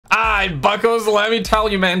Alright, buckos, let me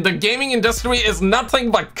tell you, man, the gaming industry is nothing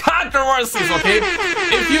but controversies, okay?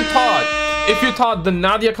 If you thought the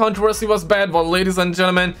Nadia controversy was bad, well, ladies and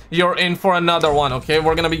gentlemen, you're in for another one, okay?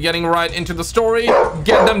 We're gonna be getting right into the story.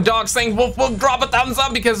 Get them dogs saying woof woof, drop a thumbs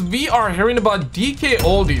up, because we are hearing about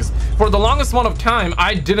DKOldies. For the longest amount of time,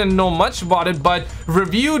 I didn't know much about it, but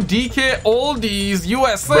Review DKOldies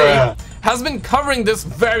USA has been covering this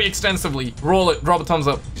very extensively. Roll it, drop a thumbs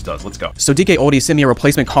up. He does, let's go. So DKOldies sent me a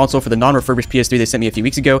replacement console for the non-refurbished PS3 they sent me a few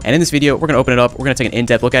weeks ago, and in this video, we're gonna open it up, we're gonna take an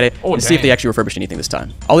in-depth look at it, and see if they actually refurbished anything this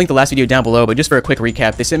time. I'll link the last video down below, but just for a quick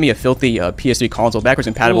recap, they sent me a filthy PS3 console, backwards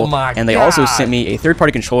compatible, and they also sent me a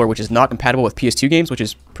third-party controller, which is not compatible with PS2 games, which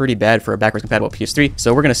is pretty bad for a backwards compatible PS3,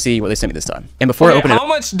 so we're gonna see what they sent me this time. And before I open it, how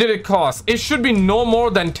much did it cost? It should be no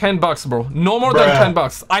more than 10 bucks, bro. No more than 10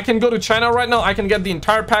 bucks. I can go to China right now, I can get the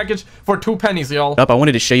entire package for 2 pennies, y'all. I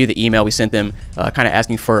wanted to show you the email we sent them, kind of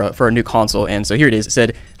asking for a new console, and so here it is. It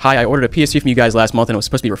said, "Hi, I ordered a PS3 from you guys last month, and it was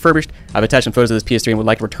supposed to be refurbished. I've attached some photos of this PS3 and would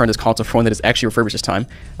like to return this console for one that is actually refurbished this time."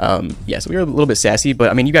 Yeah, so we were a little bit sassy, but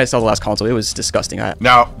I mean, you guys saw the last console; it was disgusting.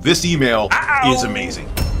 Now, this email is amazing.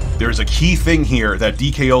 There's a key thing here that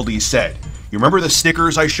DKOldies said. You remember the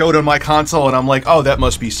stickers I showed on my console, and I'm like, oh, that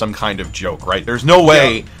must be some kind of joke, right? There's no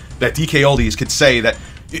way that DKOldies could say that.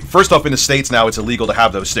 First off, in the States now, it's illegal to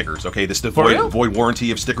have those stickers, okay? This void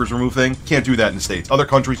warranty of stickers removed thing. Can't do that in the States. Other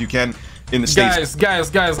countries you can. In the States. Guys.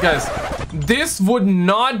 This would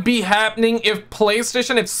not be happening if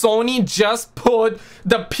PlayStation, if Sony just put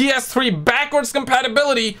the PS3 backwards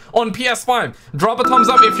compatibility on PS5. Drop a thumbs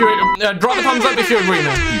up if you're agree,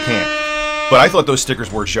 man. You can't. But I thought those stickers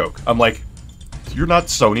were a joke. I'm like, you're not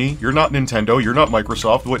Sony, you're not Nintendo, you're not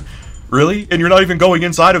Microsoft. What? Really? And you're not even going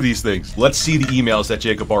inside of these things. Let's see the emails that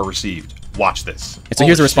Jacob R received. Watch this. And so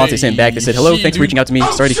here's the response they sent back. They said, "Hello, thanks for reaching out to me.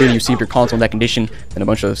 Sorry to hear you received your console in that condition," and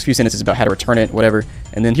a few sentences about how to return it, whatever.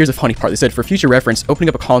 And then here's the funny part. They said, "For future reference, opening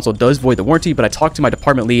up a console does void the warranty, but I talked to my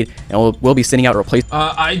department lead, and we'll be sending out a replacement."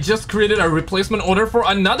 I just created a replacement order for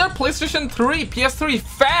another PlayStation 3, PS3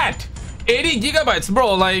 Fat. 80 gigabytes,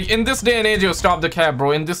 bro. Like, in this day and age, you stop the cap,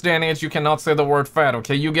 bro. In this day and age, you cannot say the word fat,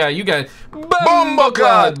 okay? You got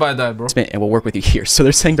bumbleclad by that, bro. And we'll work with you here. So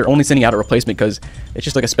they're saying they're only sending out a replacement because it's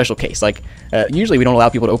just like a special case. Like, usually we don't allow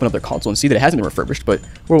people to open up their console and see that it hasn't been refurbished, but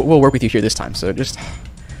we'll work with you here this time. So just,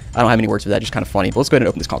 I don't have any words for that, just kind of funny. But let's go ahead and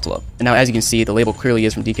open this console up. And now, as you can see, the label clearly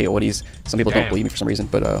is from DKOldies. Some people don't believe me for some reason,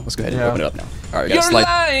 but let's go ahead and open it up now. All right, you're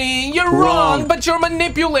lying, you're wrong, but you're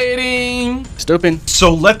manipulating. Just open.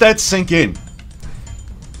 So let that sink in.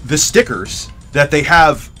 The stickers that they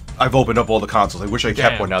have, I've opened up all the consoles. I wish I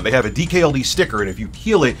kept one now. They have a DKOldies sticker, and if you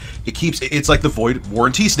peel it, it keeps, it's like the void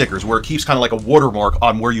warranty stickers, where it keeps kind of like a watermark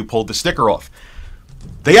on where you pulled the sticker off.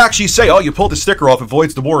 They actually say, oh, you pulled the sticker off, it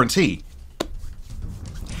voids the warranty.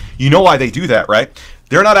 You know why they do that, right?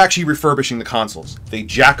 They're not actually refurbishing the consoles. They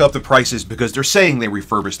jack up the prices because they're saying they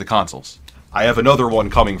refurbish the consoles. I have another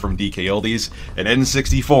one coming from DKOldies, an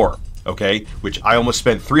N64. Okay, which I almost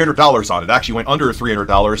spent $300 on. It actually went under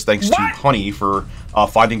 $300 thanks to Honey for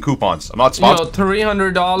finding coupons. I'm not sponsored. Yo,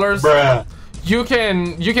 $300? Bruh. You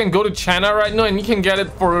can go to China right now and you can get it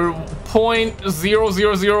for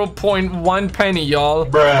 0.000.1 penny, y'all.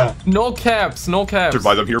 Bruh. No caps, no caps. To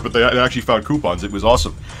buy them here, but they actually found coupons. It was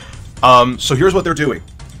awesome. So here's what they're doing.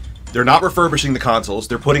 They're not refurbishing the consoles.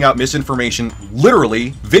 They're putting out misinformation,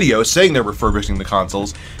 literally videos saying they're refurbishing the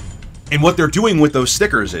consoles. And what they're doing with those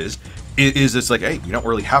stickers is it's like, hey, we don't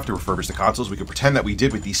really have to refurbish the consoles. We can pretend that we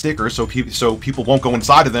did with these stickers, so people won't go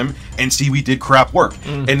inside of them and see we did crap work.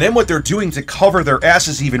 And then what they're doing to cover their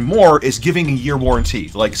asses even more is giving a year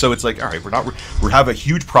warranty. Like, so it's like, all right, we have a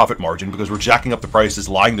huge profit margin because we're jacking up the prices,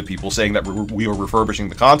 lying to people, saying that we are refurbishing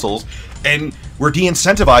the consoles, and we're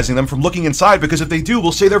de-incentivizing them from looking inside because if they do,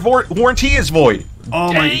 we'll say their warranty is void.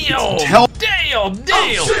 Oh my! Damn!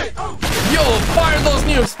 Yo, fire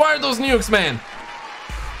those nukes, man.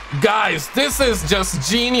 Guys, this is just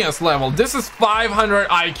genius level. This is 500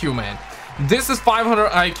 IQ, man. This is 500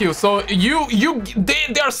 IQ. So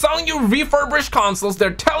they are selling you refurbished consoles.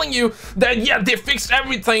 They're telling you that, yeah, they fixed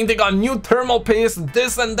everything. They got new thermal paste,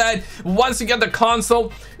 this and that. Once you get the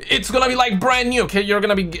console, it's gonna be like brand new. Okay, you're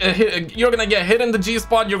gonna get hit in the G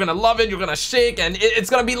spot. You're gonna love it. You're gonna shake, and it's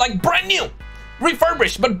gonna be like brand new,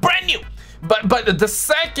 refurbished, but brand new. But the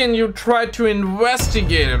second you try to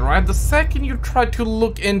investigate it, right? The second you try to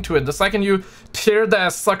look into it, the second you tear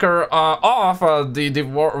that sucker off the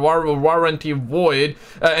warranty void,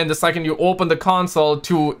 and the second you open the console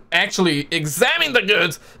to actually examine the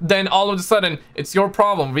goods, then all of a sudden it's your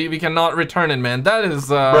problem. We cannot return it, man. That is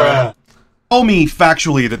Bruh. Tell me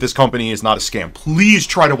factually that this company is not a scam. Please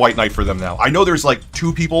try to white knight for them now. I know there's like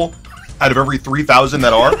 2 people out of every 3,000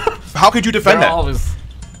 that are. How could you defend that?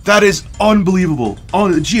 That is unbelievable.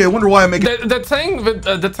 Oh, gee, I wonder why I'm making the thing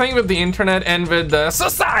with the internet and with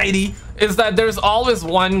society is that there's always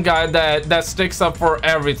one guy that sticks up for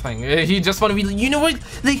everything. He just want to be like, you know what,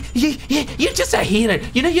 like you're just a hater.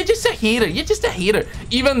 You know, you're just a hater. You're just a hater.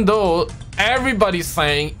 Even though everybody's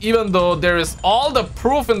saying, even though there is all the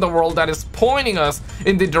proof in the world that is pointing us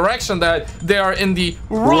in the direction that they are in the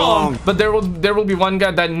wrong, but there will be one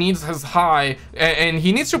guy that needs his high, and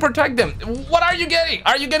he needs to protect them. What are you getting?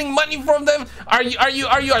 Are you getting money from them? Are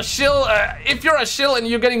you a shill? If you're a shill and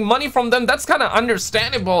you're getting money from them, that's kind of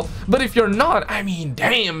understandable. But if you're not, I mean,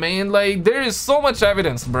 damn, man, like there is so much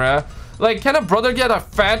evidence, bruh. Like, can a brother get a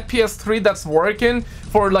fat PS3 that's working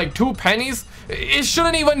for like 2 pennies? It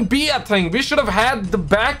shouldn't even be a thing. We should have had the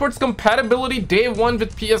backwards compatibility day one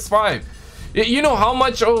with PS5. You know how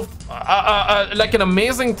much of like an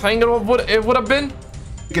amazing thing it would have been?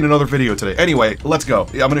 In another video today. Anyway, let's go.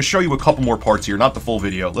 I'm going to show you a couple more parts here, not the full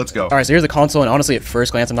video. Let's go. All right, so here's the console, and honestly, at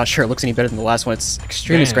first glance, I'm not sure it looks any better than the last one. It's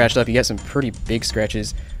extremely scratched up. You get some pretty big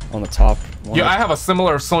scratches on the top. Yeah, I have a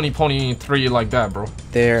similar Sony Pony 3 like that, bro.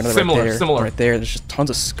 There, another similar, right there, similar. right there. There's just tons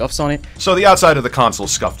of scuffs on it. So the outside of the console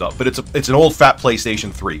is scuffed up, but it's an old fat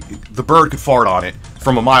PlayStation 3. The bird could fart on it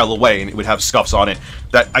from a mile away, and it would have scuffs on it.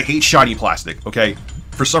 That I hate shiny plastic. Okay.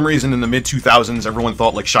 For some reason, in the mid-2000s, everyone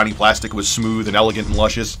thought like shiny plastic was smooth and elegant and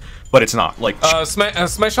luscious, but it's not. Like,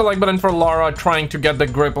 smash a like button for Laura trying to get the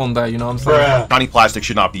grip on that. You know what I'm saying? Shiny plastic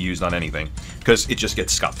should not be used on anything because it just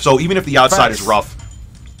gets scuffed. So even if the outside is rough,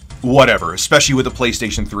 whatever. Especially with the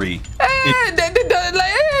PlayStation 3.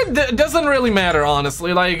 It doesn't really matter,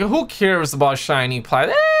 honestly. Like, who cares about shiny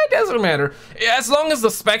plastic? It doesn't matter. As long as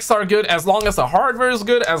the specs are good, as long as the hardware is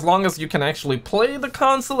good, as long as you can actually play the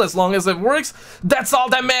console, as long as it works, that's all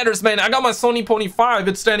that matters, man. I got my Sony Pony 5.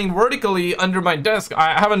 It's standing vertically under my desk.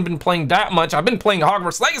 I haven't been playing that much. I've been playing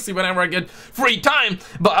Hogwarts Legacy whenever I get free time.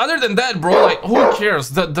 But other than that, bro, like, who cares?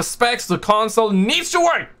 The specs, the console needs to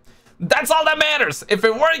work. That's all that matters. If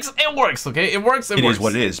it works, it works, okay? It works, it works. It is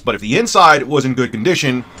what it is. But if the inside was in good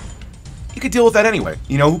condition, you could deal with that anyway.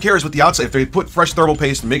 You know, who cares with the outside? If they put fresh thermal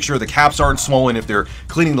paste and make sure the caps aren't swollen, if they're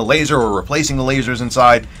cleaning the laser or replacing the lasers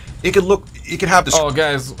inside, it could have this. Oh,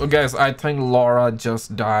 guys, I think Laura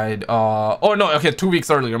just died. Oh, no, okay, 2 weeks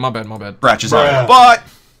earlier. My bad. Scratches on it. But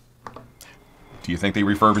do you think they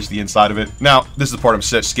refurbished the inside of it? Now, this is the part I'm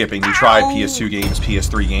skipping. We tried PS2 games,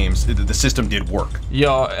 PS3 games. The system did work.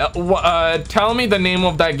 Yo, tell me the name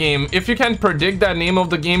of that game. If you can predict that name of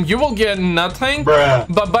the game, you will get nothing.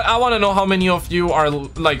 But I want to know how many of you are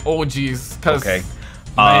like OGs. Okay.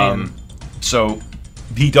 So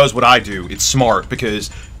he does what I do. It's smart because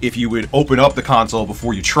if you would open up the console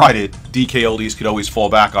before you tried it, DKOldies could always fall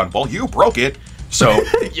back on, well, you broke it. So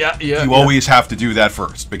you always have to do that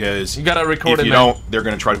first because you gotta record if you don't, they're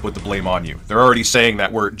gonna try to put the blame on you. They're already saying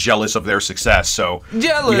that we're jealous of their success, so we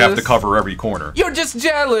have to cover every corner. You're just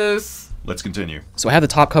jealous. Let's continue. So I have the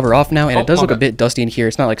top cover off now, and it does look a bit dusty in here.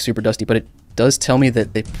 It's not like super dusty, but it does tell me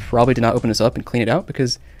that they probably did not open this up and clean it out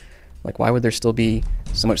because, like, why would there still be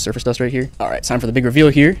so much surface dust right here? All right, time for the big reveal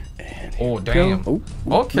here. And oh damn.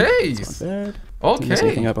 Okay. Okay.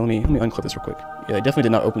 Anything up. Let me unclip this real quick. Yeah, they definitely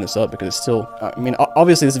did not open this up because it's still. I mean,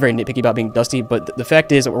 obviously this is very nitpicky about being dusty, but the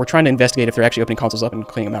fact is that we're trying to investigate if they're actually opening consoles up and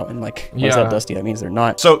cleaning them out. And like, why is that dusty? That means they're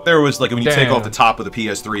not. So there was like when you take off the top of the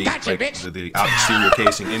PS3, like the exterior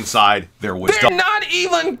casing inside, there was. They're not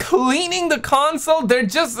even cleaning the console. They're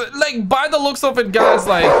just like, by the looks of it, guys,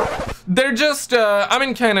 like they're just. I'm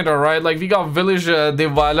in Canada, right? Like we got Village de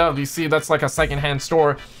Voilà. We see that's like a secondhand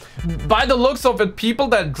store. By the looks of it, people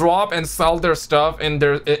that drop and sell their stuff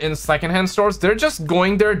in secondhand stores, they're just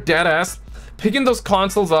going there dead ass, picking those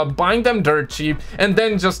consoles up, buying them dirt cheap, and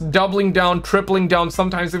then just doubling down, tripling down,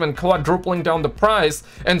 sometimes even quadrupling down the price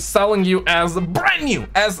and selling you as brand new,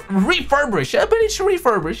 as refurbished. Yeah, but it's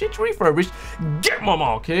refurbished. It's refurbished. Get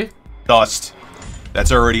mama, okay? Dust.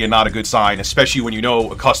 That's already not a good sign, especially when you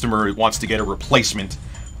know a customer wants to get a replacement.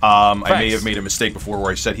 I may have made a mistake before where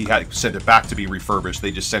I said he had sent it back to be refurbished. They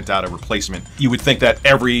just sent out a replacement. You would think that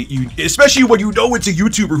especially when you know it's a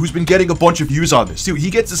YouTuber who's been getting a bunch of views on this. Dude, he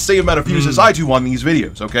gets the same amount of views as I do on these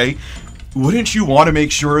videos, okay? Wouldn't you want to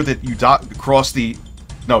make sure that you dot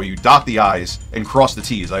the I's and cross the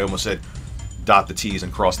T's? I almost said dot the T's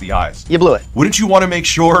and cross the I's. You blew it. Wouldn't you want to make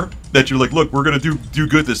sure that you're like, look, we're going to do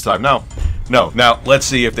good this time? No. Now, let's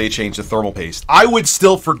see if they change the thermal paste. I would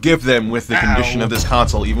still forgive them with the condition of this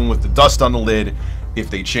console, even with the dust on the lid, if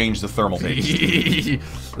they change the thermal paste.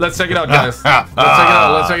 Let's check it out, guys.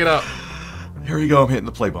 Let's check it out. Here we go. I'm hitting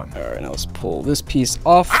the play button. All right, now let's pull this piece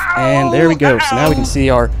off, and there we go. So now we can see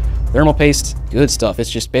our thermal paste. Good stuff.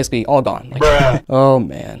 It's just basically all gone. Like, oh,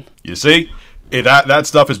 man. You see? That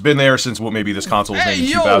stuff has been there since, what, maybe this console was made in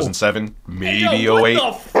 2007? Maybe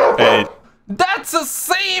 08. That's the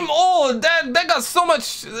same old. That got so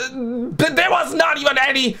much. There was not even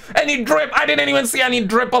any drip. I didn't even see any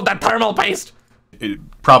drip of that thermal paste.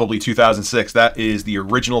 Probably 2006. That is the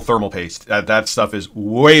original thermal paste. That stuff is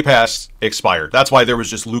way past expired. That's why there was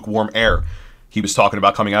just lukewarm air he was talking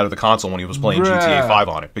about coming out of the console when he was playing GTA 5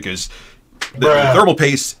 on it, because the thermal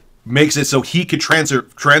paste makes it so heat could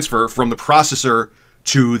transfer from the processor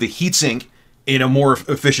to the heatsink in a more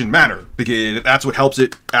efficient manner, because that's what helps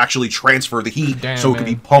it actually transfer the heat. Damn, so it can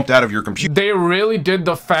be pumped out of your computer. They really did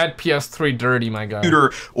the fat PS3 dirty, my guy.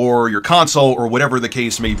 Or your console, or whatever the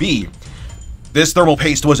case may be. This thermal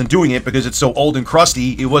paste wasn't doing it because it's so old and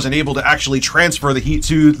crusty, it wasn't able to actually transfer the heat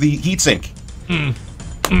to the heatsink.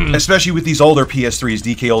 Especially with these older PS3s,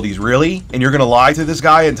 DKOldies, really? And you're gonna lie to this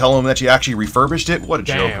guy and tell him that you actually refurbished it? What a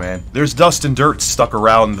joke, man. There's dust and dirt stuck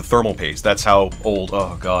around the thermal paste. That's how old,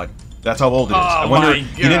 oh god. That's how old it is. I wonder,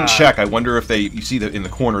 you didn't check, I wonder if you see that in the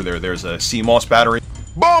corner there's a CMOS battery.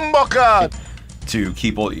 Bombocad! To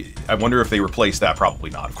keep, I wonder if they replaced that. Probably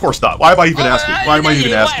not. Of course not. Why am I even asking? Why am I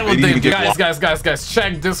even asking? They didn't even get guys,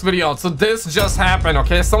 check this video out. So this just happened,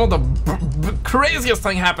 okay? Some of the craziest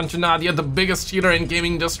thing happened to Nadia, the biggest cheater in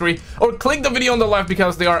gaming industry. Or click the video on the left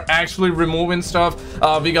because they are actually removing stuff.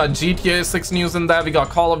 We got GTA 6 news in that. We got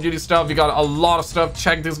Call of Duty stuff. We got a lot of stuff.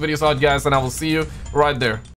 Check these videos out, guys, and I will see you right there.